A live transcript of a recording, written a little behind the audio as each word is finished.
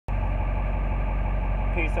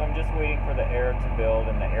Okay, so I'm just waiting for the air to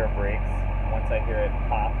build and the air brakes. Once I hear it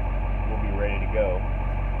pop, we'll be ready to go.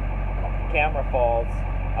 If the camera falls,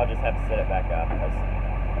 I'll just have to set it back up.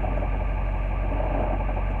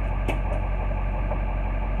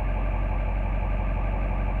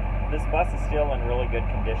 This bus is still in really good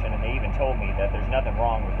condition, and they even told me that there's nothing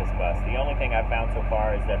wrong with this bus. The only thing I've found so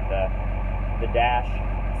far is that the dash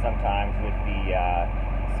sometimes with the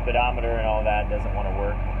speedometer and all that doesn't want to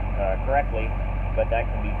work correctly, but that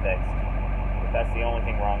can be fixed. If that's the only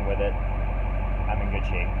thing wrong with it, I'm in good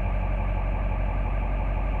shape.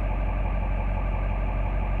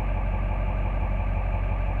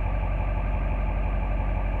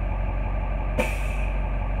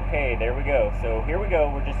 Okay, there we go. So here we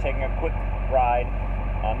go. We're just taking a quick ride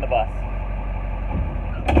on the bus.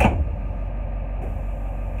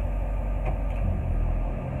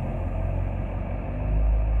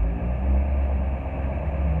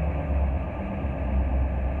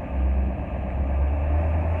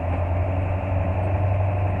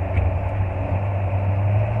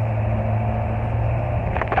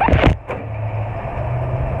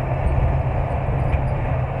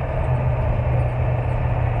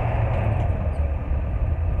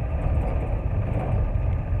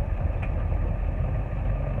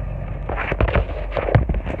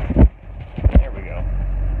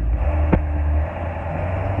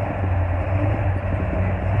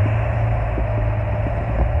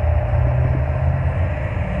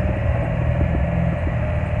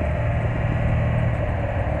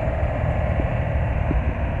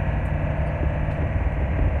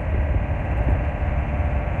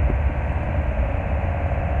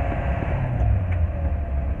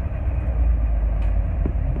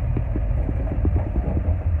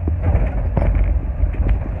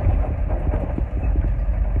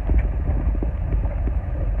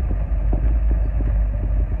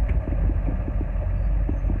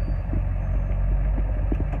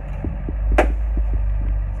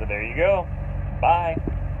 So there you go. Bye.